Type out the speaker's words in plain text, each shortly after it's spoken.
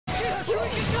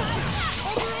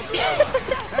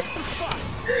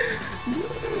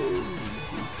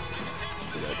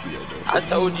I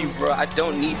told you, bro, I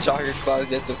don't need Chakra Claws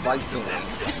just to fight someone.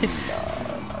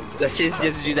 That shit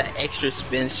just do that extra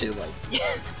spin shit, like. You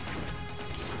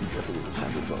definitely need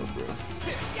Chakra Claws, bro.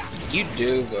 You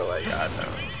do, but like, I know.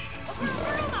 You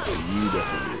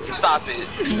definitely do. Stop it.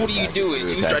 What are you doing?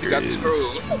 You trying to grab the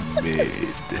scroll. Mid.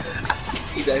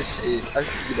 See that shit. I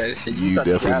see that shit. You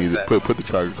definitely need to put the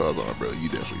Chakra Claws on, bro. You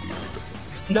definitely need it.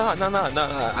 No. I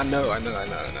know.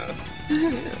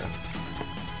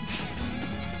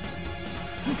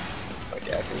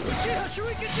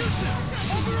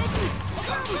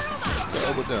 Put the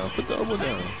elbow down. Put the elbow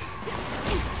down.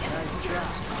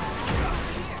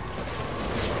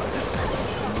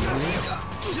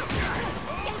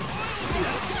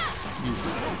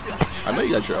 I know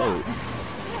you got your ult.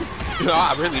 No,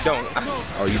 I really don't.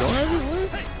 Oh, you don't have it? What?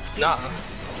 Nah.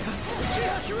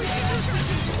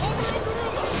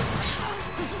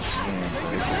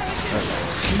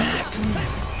 Smack.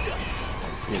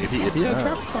 Yeah, if he had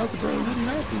Chakra Claws, bro, it wouldn't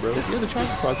happen, bro. If he had the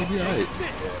Chakra Claws, he'd be alright.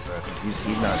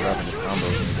 He's not dropping his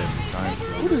combos in the time.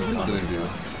 What is he gonna do?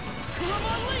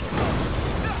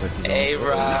 Hey,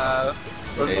 Rob.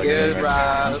 What's good,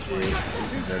 Rob? We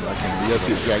got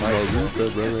this Dragon Ball Z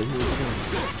stuff, bro, right here.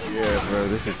 Yeah, bro,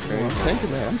 this is crazy. I'm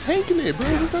tanking that. I'm tanking it, bro.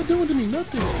 What's that doing to me?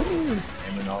 Nothing. Come on.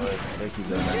 Aiming all those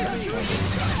cookies on that. Look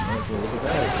at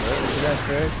that, bro. Look at that,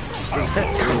 Craig.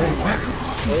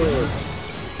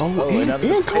 Oh,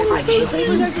 and Conan's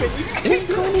saving. And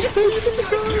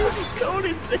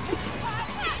Conan's saving.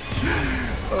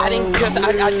 I didn't kill.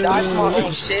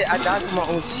 I died for my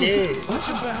own shit.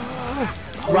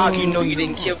 Rob, you know you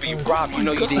didn't kill me. Rob, you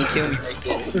know you didn't kill me right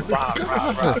there. Rob.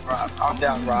 Calm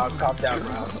down, Rob.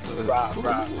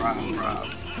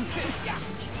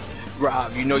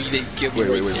 Rob, you know you didn't kill me.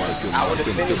 Wait. I would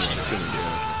have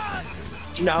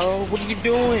finished. No, what are you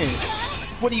doing?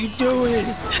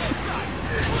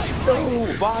 No,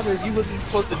 Bobby, you wasn't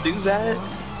supposed to do that.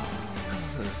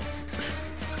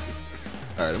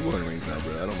 Alright, I'm going rings now,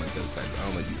 bro. I don't like that attack. I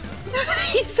don't like you.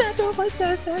 He said I don't like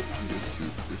that attack. It's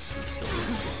just so...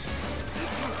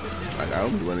 Like, I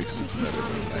only run it because it's meta, bro. I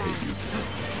hate you.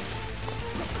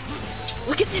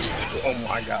 Look at this. Oh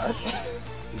my god.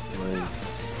 It's like...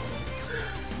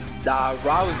 Nah,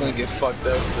 Rob was gonna get fucked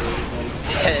up, bro.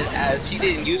 Dead ass. She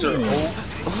didn't use her ult.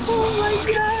 Oh my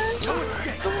god.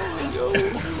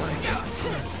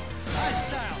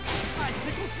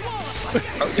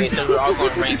 Okay, so we're all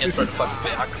going to rank in for the fucking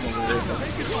bit. I come over there.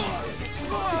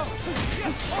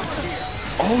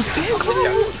 Oh, Sanko!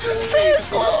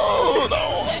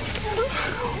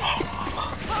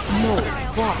 No,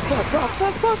 Rob.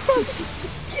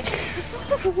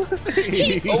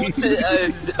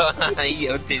 He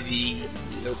ulted me.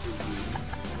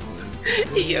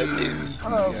 He ulted me.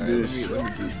 Let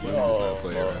me just not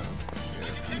play around.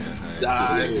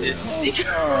 Alright,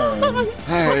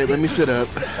 let me sit up.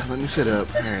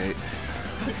 Alright.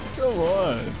 Come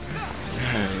on.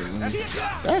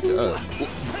 Back up.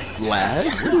 Lag?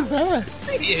 What is that?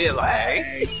 Yeah,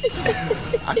 lag.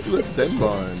 I feel a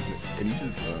Zenbon. And you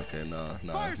just... Okay, nah. I'm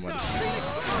dodging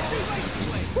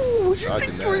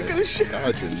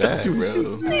that,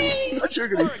 bro.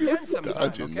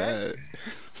 Dodging that.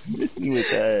 Miss me with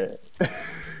that.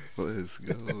 Let's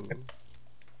go.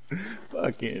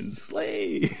 Fucking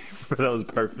slay. Bro, that was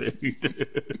perfect.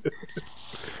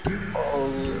 Oh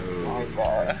my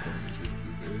god.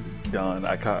 Don,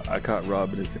 I caught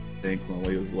Rob in his ankle while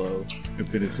he was low and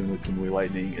finished him with Kamui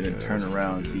Lightning and then turn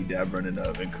around, see Dab running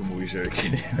up and Kamui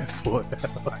Shuriken in at 4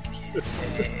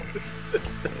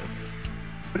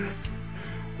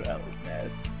 That was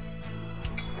nasty.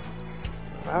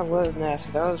 That was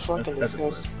nasty. That was fucking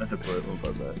disgusting. That's a clip. What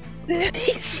about that?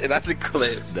 That's a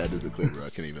clip. That is a clip, bro. I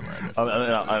can't even lie.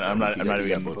 I'm not even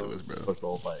got both of us, bro. Post the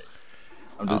whole fight.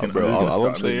 All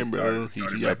I'm saying, bro,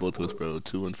 he got both of us, bro.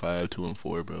 2-5,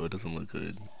 2-4, bro. It doesn't look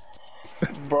good.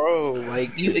 Bro,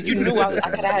 like you knew I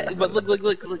could have, but look.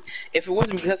 If it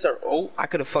wasn't because of her ult, I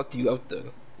could have fucked you up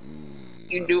though.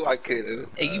 You knew I could have,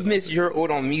 and you missed your ult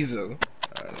on me though.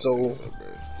 So,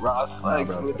 Rob, like,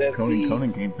 would that be?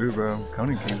 Conan came through, bro.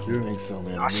 Conan came through. I think so,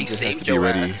 man. Oh, she Ninja has saved to be your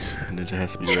ready. ass. Ninja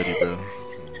has to be ready, bro.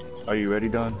 Are you ready,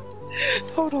 Don?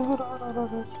 Hold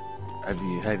on.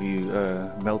 Have you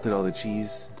melted all the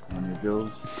cheese on your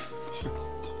bills?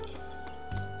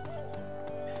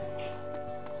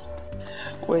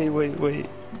 Wait.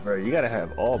 Bro, you gotta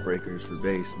have all breakers for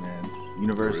base, man.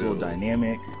 Universal,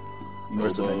 dynamic.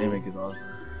 Universal dynamic is awesome.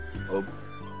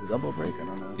 Is elbow break? I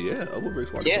don't know. Yeah, elbow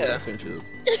breaks. Yeah. Alright,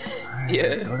 Yeah.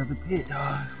 let's go to the pit,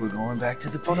 dog. We're going back to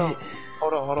the pit.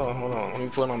 Hold on. Let me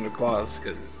put on the gloves,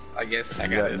 cause I guess I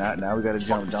got it. Now we gotta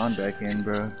jump Don back in,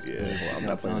 bro. Yeah, well, I'm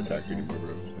not playing attacker anymore,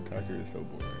 bro. Attacker is so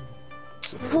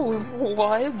boring.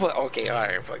 What? But okay,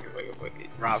 alright, fuck it.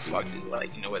 Rob fucked is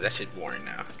like, you know what? That shit's boring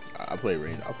now. I play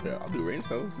range. I'll do range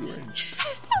though. Do range.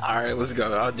 Alright, let's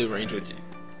go. I'll do range with you.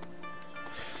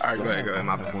 Alright, go ahead.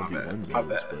 My bad. But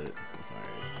it's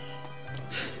alright.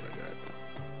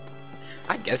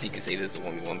 I guess you could say this is a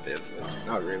 1v1 build, but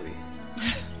not really.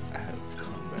 I have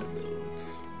combat builds,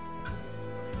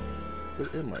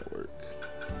 but it might work.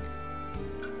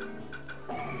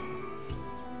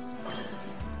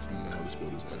 No, this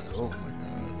build is ass. Oh my god,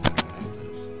 I hate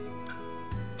this.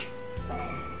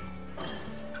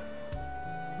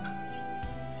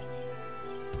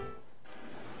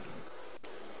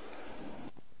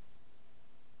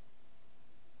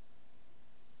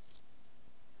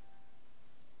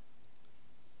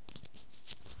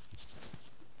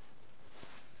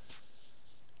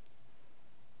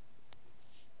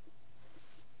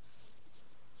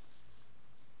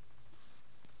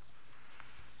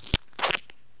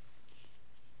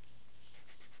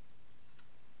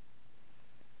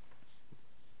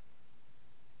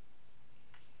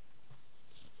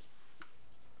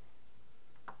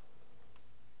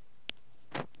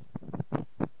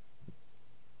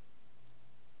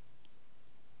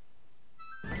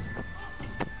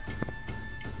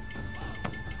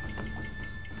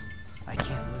 I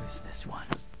can't lose this one.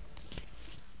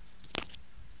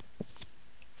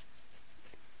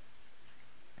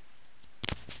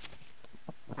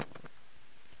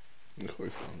 Of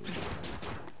course,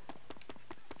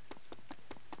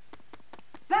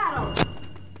 Battle!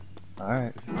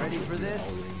 Alright. Ready for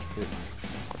this?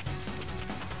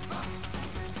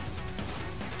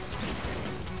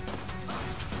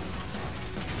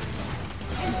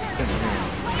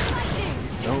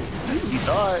 No, you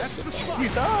thought. You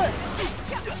thought.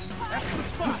 That's the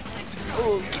spot!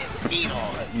 Oh, get beat on.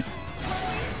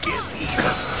 Get beat on.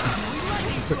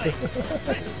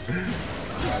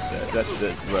 That's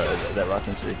that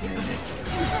Rotten chicken, ain't it?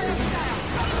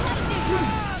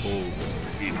 Oh, I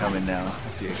see it coming now.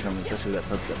 I see it coming, especially that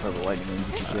purple lightning.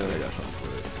 I got something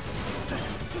for it.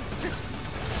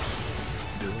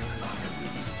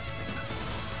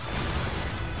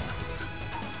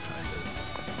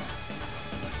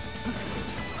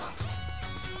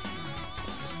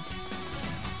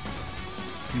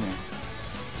 Come here.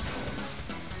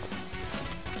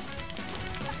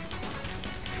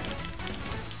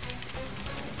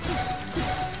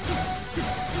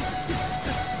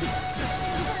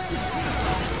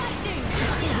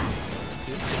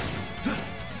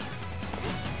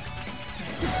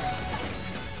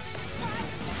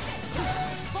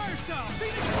 Fire style!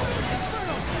 Phoenix style!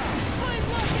 Inferno style! Flame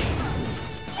lightning!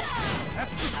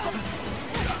 That's the spot!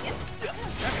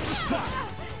 That's the spot!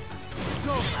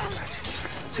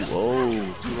 It's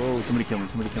over! Too low. Somebody kill me.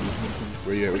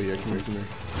 Where you at? Come here.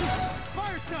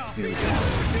 Fire style! Here we Phoenix go.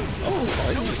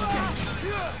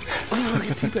 Oh,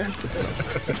 get teabagged.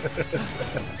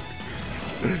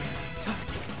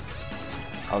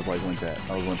 I was like one tap.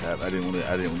 I didn't want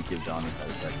to give John the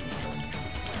satisfaction of killing me.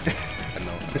 I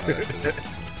know.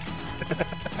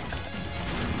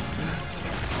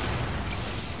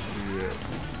 Yeah.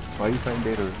 Why are you fighting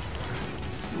Data?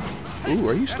 Ooh,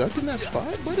 are you stuck in that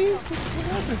spot, buddy? What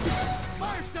happened?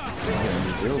 Fire style! Oh,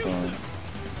 you drilled on.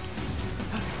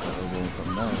 Doing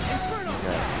something else.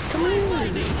 Yeah. Come here.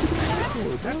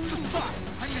 That's the spot!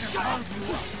 I'm gonna round you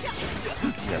up! You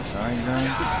got shine gun?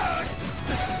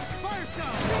 Fire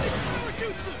style! Power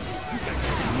jutsu!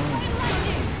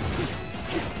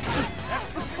 That's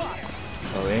the spot!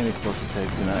 Oh, and it's supposed to take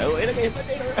tonight. Oh, and I hit my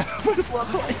Data. I'm gonna blow up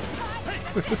twice.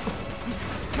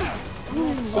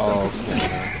 Oh,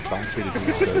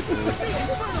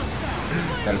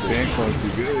 Got a fan close, you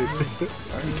good.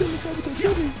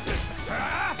 kill me.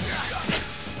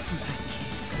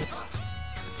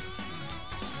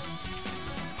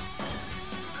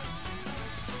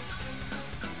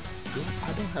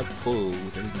 I don't have pull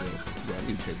with anything else. Bro, I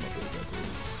need to take my pull back pull.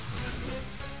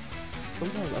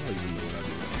 Sometimes I don't even know what I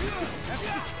do.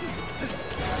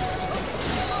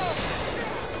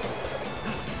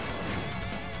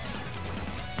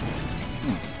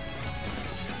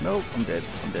 Nope, I'm dead.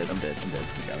 You got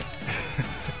it.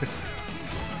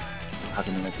 How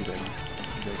can you not do that?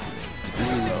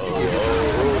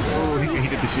 Oh, he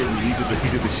did the shimmy. He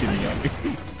did the shimmy on me.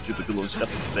 Did the little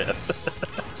shuffle step.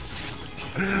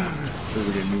 There's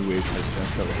like a new wave touchdown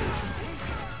celebration.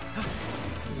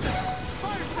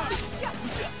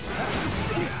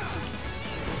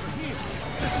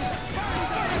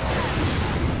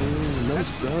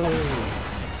 What's up?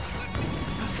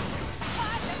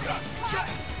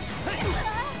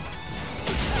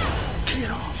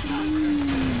 Get off me!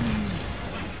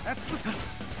 That's the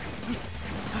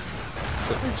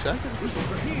Check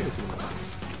over here.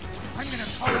 I'm gonna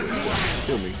call it.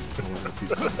 Kill me. I don't want no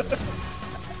people.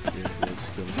 Yeah, just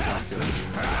kill me.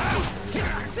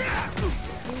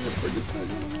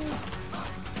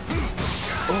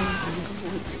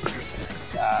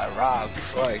 Rob,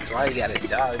 fuck, why you gotta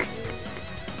dodge?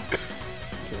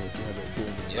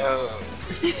 Yo,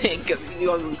 cause he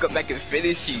gonna come back and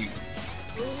finish you.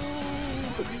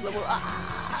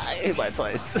 I hit by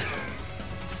twice.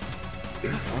 I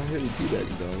don't hear you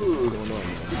teabagging though. What's going on,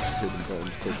 man? Just hitting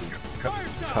buttons quickly.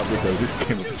 Probably though, this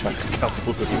came with the truck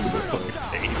scalpel in the fucking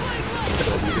face.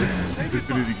 As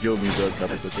soon as he killed me, the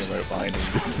cover came right behind him.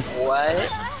 What?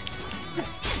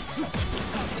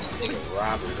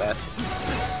 Rob is that.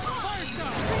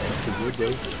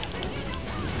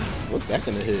 What's back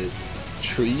in the head?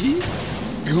 Tree?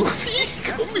 Goofy?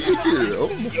 Come here. Oh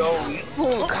my Yo, you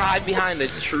gonna hide behind a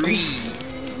tree.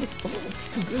 It's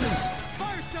too good.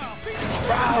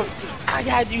 Rob, I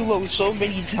had you low so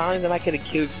many times and I could have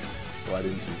killed you. Why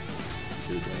didn't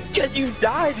you? Because you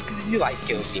died because you like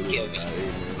kill me, kill me.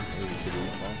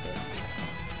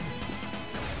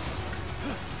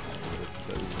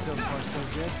 So far, so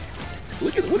good.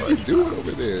 Look at what are you doing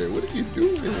over there? What are you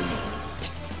doing?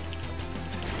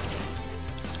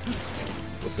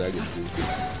 What's that gonna do?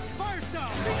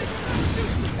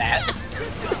 That?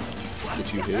 Did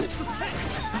you hit?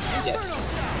 Yes.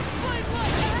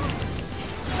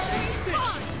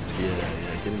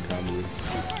 Yeah, get in combo.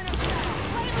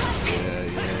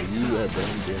 Yeah, you are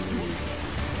burning damage.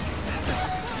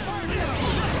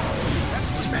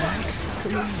 Smack!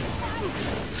 Come on.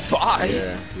 Five?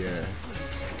 Yeah.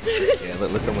 Yeah,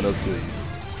 let someone else kill you.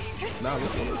 Nah, let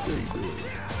someone else kill you, do it.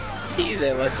 He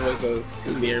said, let's go.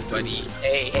 Come here, buddy.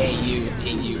 Hey, you,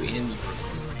 and you.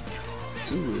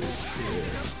 Do it,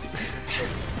 yeah.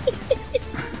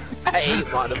 I hate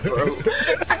Mono, bro.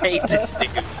 I hate this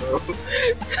nigga, bro.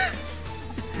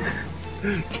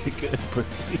 Kick it,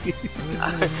 pussy. I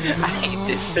hate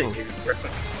this nigga, bro.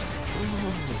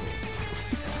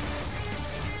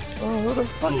 Oh, what the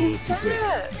fuck is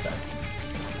that?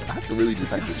 I can really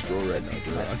just hit the scroll right now,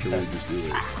 bro. I can really just do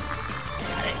it.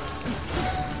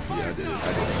 Yeah, I did it. I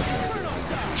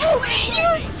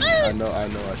know I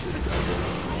should have done it.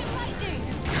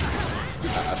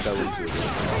 I fell into it.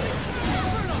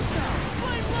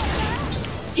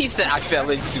 He said I fell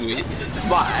into it.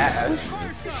 My ass.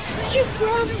 You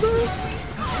bro.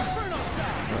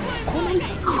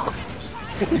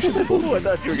 Oh, I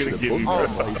thought you were gonna give me, bro.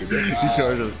 You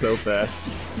charged him so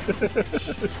fast. Got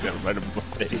right in my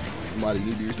face. Marty,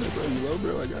 you do yourself, bro. You low,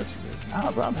 bro. I got you, man. Ah,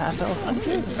 bro, I'm half health. I'm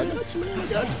good. I got you, man. I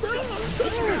got you, bro. I'm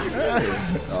such a good guy.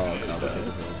 Oh, God.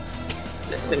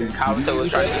 Kabuto was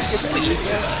trying to sleep.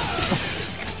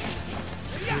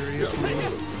 Seriously?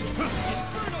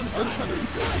 I'm trying to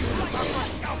reset you.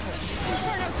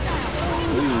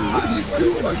 Ooh, what are you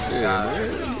doing like that,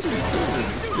 man? What are you doing?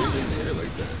 Just stay in the air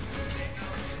like that.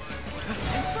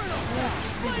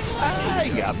 Ah,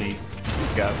 you got me.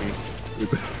 You got me.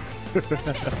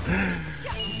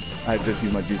 I just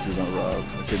used my juices on Rob.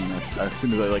 I couldn't. As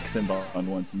soon as I like Simba on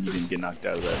once and you didn't get knocked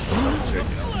out of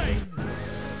that.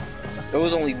 There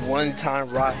was only one time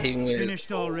Rob hit me with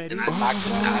Finished already? and I knocked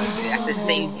him out of it. At the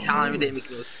same time, it didn't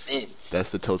make no sense. That's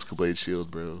the Toast Blade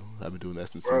shield, bro. I've been doing that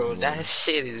since Bro, season that 1.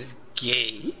 shit is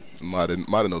gay. Modern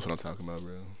knows what I'm talking about,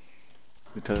 bro.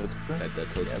 The Toad's That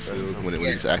Toast Yeah, shield, when it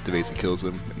just activates and kills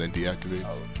him, and then deactivates.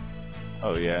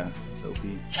 Oh yeah,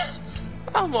 Sophie.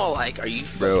 I'm all like, are you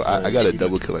Bro, I got a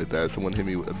double kill like that. Someone hit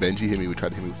me, Benji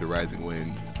tried to hit me with the Rising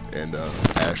Wind, and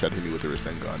Ash tried to hit me with the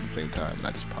Rasengan at the same time, and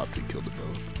I just popped and killed it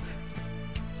both.